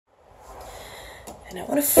And I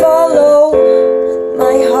wanna follow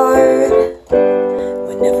my heart.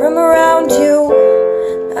 Whenever I'm around you,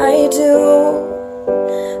 I do.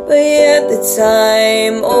 But yet the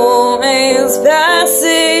time always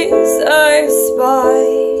passes us by.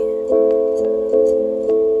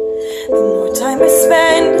 The more time I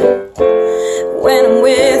spend when I'm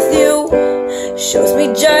with you shows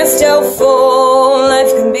me just how full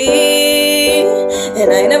life can be. And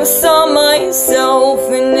I never saw myself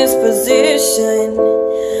in this position.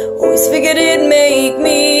 Always figured it'd make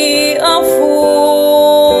me a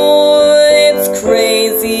fool. It's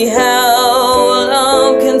crazy how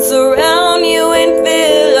love can surround you and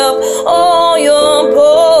fill up all your pores.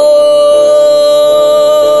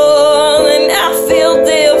 And I feel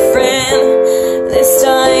different this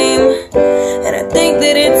time, and I think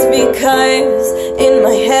that it's because in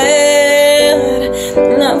my head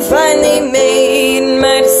I finally made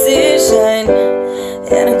my decision.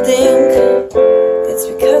 And I think it's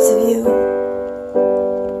because of you.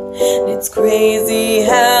 It's crazy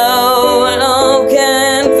how love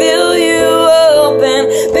can fill you up and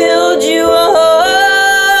build you up.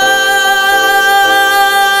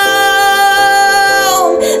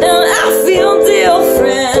 And I feel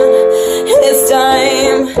different this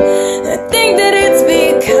time. I think that it's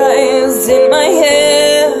because in my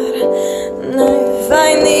head I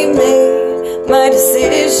finally made my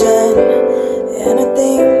decision. And I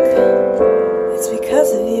think